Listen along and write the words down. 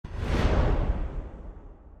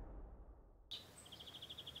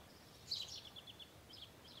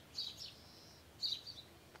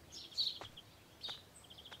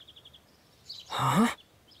Huh?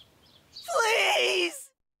 Please!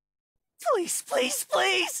 Please, please,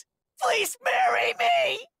 please! Please marry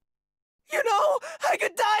me! You know, I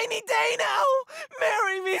could die any day now!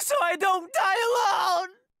 Marry me so I don't die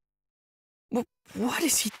alone! What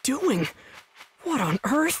is he doing? What on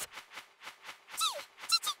earth?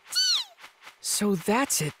 So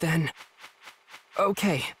that's it then.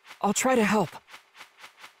 Okay, I'll try to help.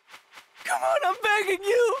 Come on, I'm begging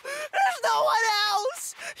you! There's no one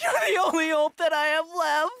else! You're the only hope that I have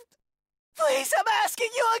left! Please, I'm asking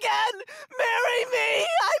you again! Marry me!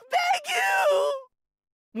 I beg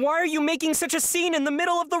you! Why are you making such a scene in the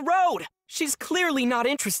middle of the road? She's clearly not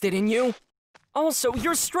interested in you. Also,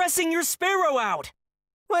 you're stressing your sparrow out!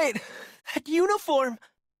 Wait, that uniform!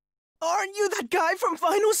 Aren't you that guy from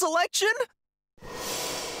Final Selection?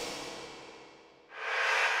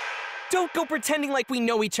 Don't go pretending like we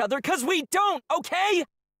know each other, 'cause we don't, okay?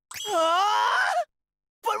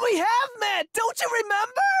 But we have met, don't you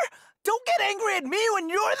remember? Don't get angry at me when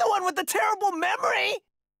you're the one with the terrible memory!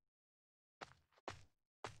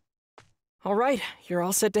 All right, you're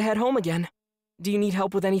all set to head home again. Do you need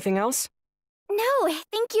help with anything else? No,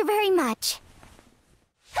 thank you very much.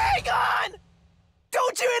 Hang on!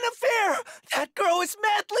 Don't you interfere! That girl is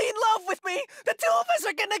madly in love with me! The two of us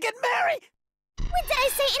are gonna get married! When did I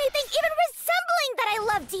say anything even resembling that I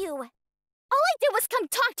loved you? All I did was come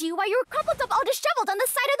talk to you while you were crumpled up all disheveled on the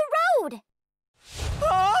side of the road.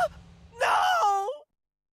 Huh? No!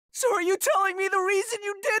 So are you telling me the reason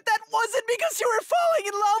you did that wasn't because you were falling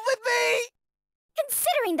in love with me?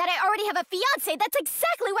 Considering that I already have a fiancé, that's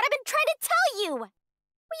exactly what I've been trying to tell you.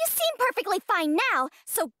 Well, you seem perfectly fine now,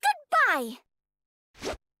 so goodbye.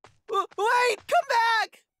 Wait, come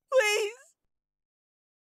back! Please!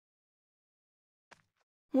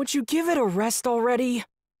 Would you give it a rest already?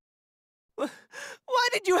 Why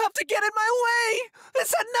did you have to get in my way?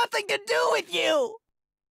 This had nothing to do with you!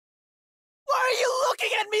 Why are you looking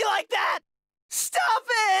at me like that? Stop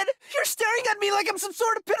it! You're staring at me like I'm some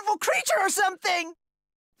sort of pitiful creature or something!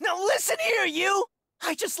 Now listen here, you!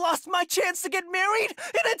 I just lost my chance to get married,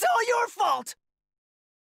 and it's all your fault!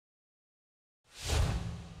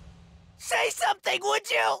 Say something, would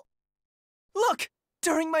you? Look,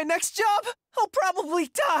 during my next job, I'll probably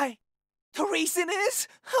die. The reason is,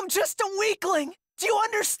 I'm just a weakling. Do you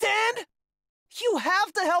understand? You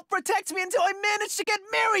have to help protect me until I manage to get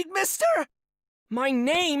married, mister! My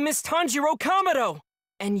name is Tanjiro Kamado,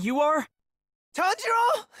 and you are?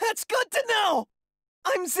 Tanjiro, that's good to know!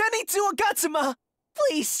 I'm Zen'itsu Agatsuma.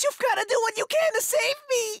 Please, you've got to do what you can to save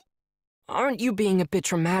me! Aren't you being a bit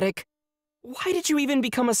dramatic? Why did you even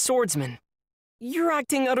become a swordsman? You're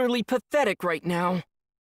acting utterly pathetic right now.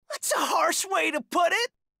 That's a harsh way to put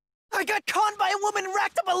it! I got conned by a woman and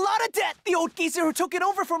racked up a lot of debt! The old geezer who took it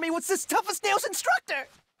over for me was this tough-as-nails instructor!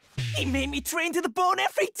 He made me train to the bone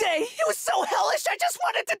every day! It was so hellish I just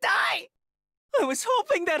wanted to die! I was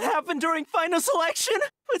hoping that happened during final selection,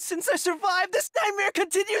 but since I survived, this nightmare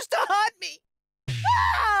continues to haunt me!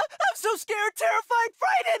 Ah! I'm so scared, terrified,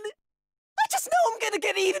 frightened! I just know I'm gonna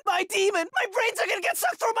get eaten by a demon! My brains are gonna get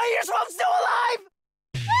sucked through my ears while I'm still alive!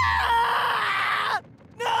 Ah!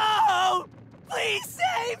 No! Please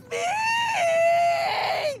save me!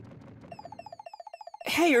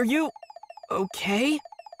 Hey, are you okay?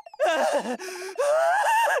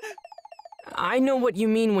 I know what you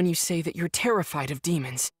mean when you say that you're terrified of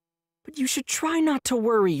demons, but you should try not to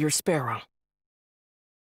worry your sparrow.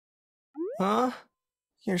 Huh?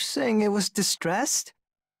 You're saying it was distressed?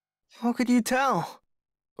 How could you tell?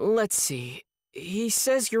 Let's see. He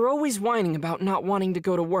says you're always whining about not wanting to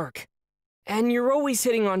go to work, and you're always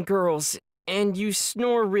hitting on girls, and you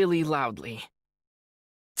snore really loudly.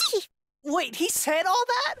 Wait, he said all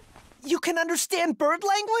that? You can understand bird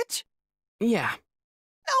language? Yeah.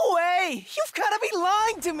 No way! You've gotta be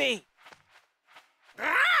lying to me!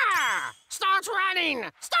 Ah! Start running!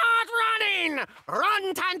 Start running!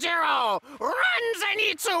 Run, Tanjiro! Run,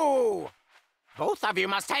 Zen'itsu! Both of you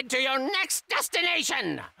must head to your next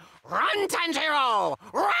destination! Run, Tanjiro!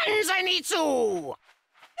 Run, Zen'itsu!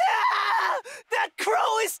 Ah! That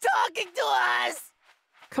crow is talking to us!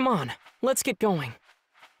 Come on, let's get going.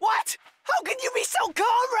 What? How can you be so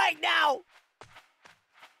calm right now?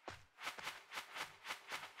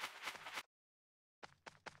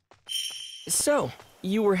 So,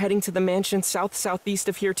 you were heading to the mansion southeast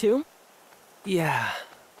of here too? Yeah.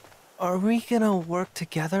 Are we gonna work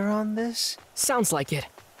together on this? Sounds like it.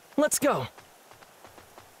 Let's go.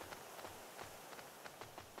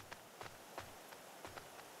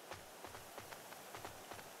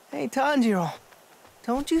 Hey, Tanjiro.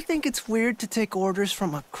 Don't you think it's weird to take orders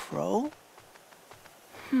from a crow?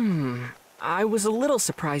 I was a little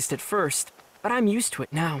surprised at first, but I'm used to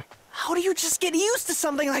it now. How do you just get used to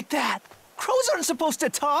something like that? Crows aren't supposed to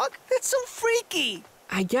talk. That's so freaky.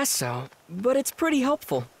 I guess so, but it's pretty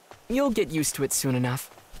helpful. You'll get used to it soon enough.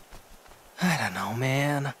 I don't know,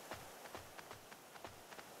 man.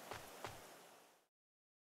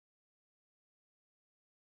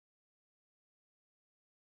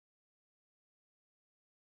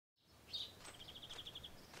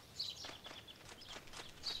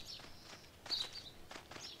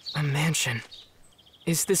 A mansion.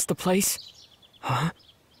 Is this the place? Huh?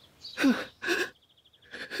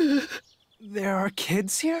 There are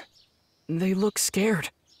kids here? They look scared.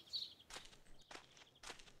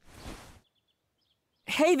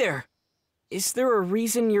 Hey there! Is there a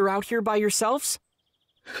reason you're out here by yourselves?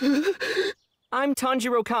 I'm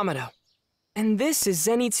Tanjiro Kamado, and this is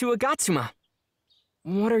Zen'itsu Agatsuma.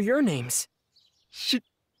 What are your names?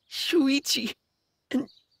 Shuichi and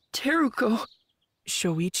Teruko.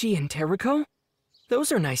 Shoichi and Teruko?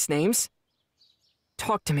 Those are nice names.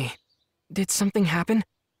 Talk to me. Did something happen?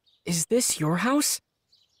 Is this your house?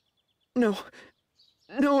 No,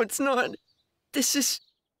 it's not. This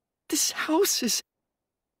house is...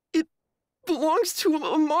 It belongs to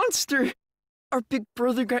a monster. Our big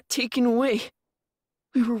brother got taken away.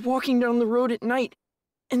 We were walking down the road at night,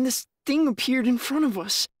 and this thing appeared in front of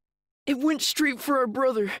us. It went straight for our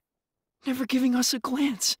brother, never giving us a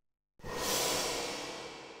glance.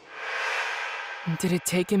 Did it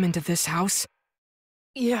take him into this house?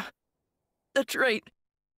 Yeah, that's right.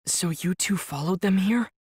 So you two followed them here?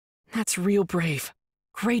 That's real brave.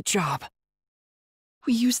 Great job.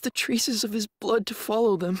 We used the traces of his blood to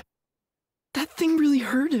follow them. That thing really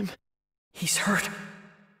hurt him. He's hurt.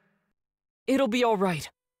 It'll be all right.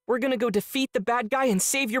 We're gonna go defeat the bad guy and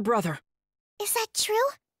save your brother. Is that true?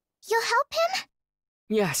 You'll help him?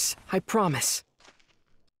 Yes, I promise.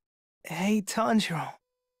 Hey, Tanjiro.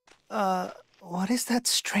 What is that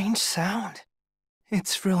strange sound?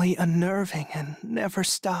 It's really unnerving and never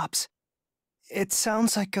stops. It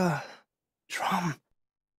sounds like a drum.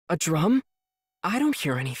 A drum? I don't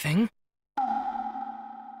hear anything.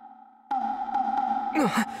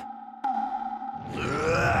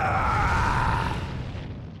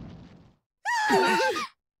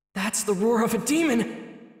 That's the roar of a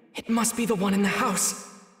demon! It must be the one in the house.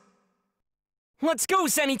 Let's go,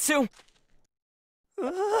 Zen'itsu!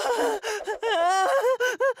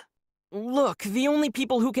 Look, the only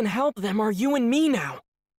people who can help them are you and me now.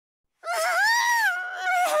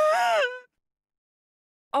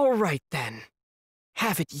 All right, then.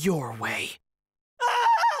 Have it your way.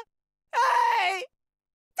 Hey!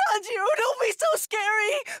 Tanjiro, don't be so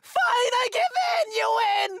scary! Fine, I give in! You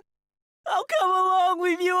win! I'll come along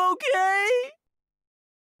with you, okay?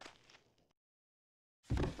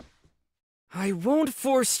 I won't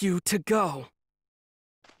force you to go.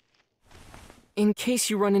 In case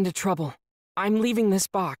you run into trouble, I'm leaving this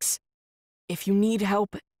box. If you need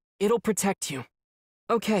help, it'll protect you.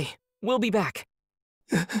 Okay, we'll be back.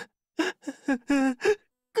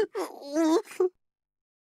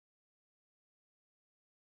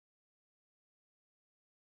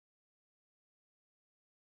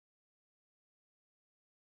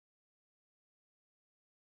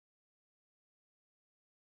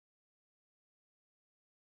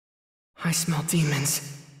 I smell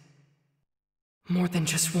demons. More than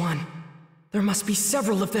just one. There must be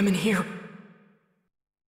several of them in here.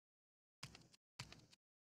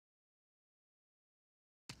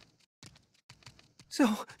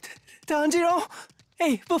 So, Tanjiro,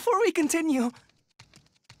 hey, before we continue,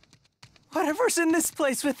 whatever's in this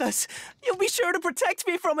place with us, you'll be sure to protect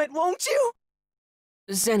me from it, won't you?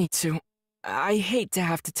 Zen'itsu, I hate to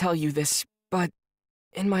have to tell you this, but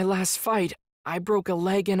in my last fight, I broke a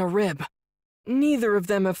leg and a rib. Neither of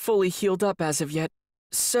them have fully healed up as of yet,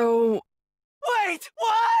 so... Wait,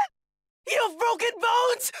 what? You have broken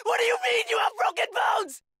bones? What do you mean you have broken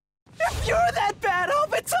bones? If you're that bad, I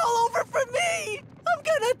hope it's all over for me! I'm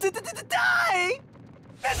gonna die!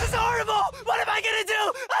 This is horrible! What am I gonna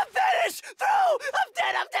do? I'm finished! Through! I'm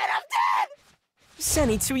dead! I'm dead! I'm dead!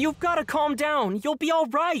 Zen'itsu, you've gotta calm down. You'll be all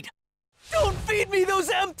right. Don't feed me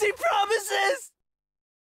those empty promises!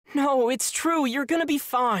 No, it's true. You're gonna be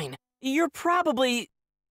fine. You're probably...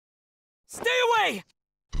 Stay away!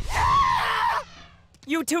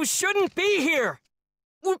 You two shouldn't be here!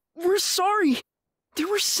 We're sorry. There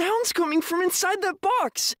were sounds coming from inside that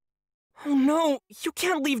box. Oh no, you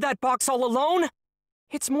can't leave that box all alone.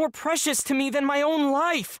 It's more precious to me than my own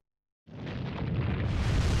life.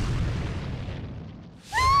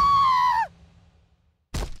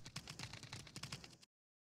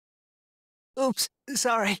 Oops,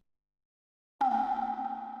 sorry.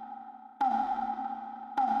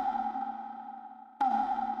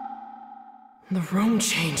 The room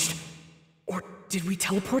changed. Or did we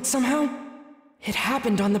teleport somehow? It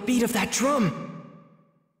happened on the beat of that drum.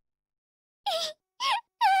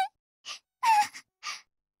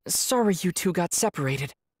 Sorry you two got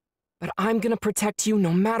separated, but I'm gonna protect you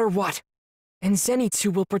no matter what. And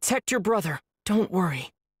Zen'itsu will protect your brother. Don't worry.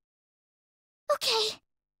 Okay.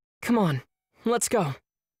 Come on, let's go.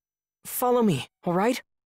 Follow me, alright?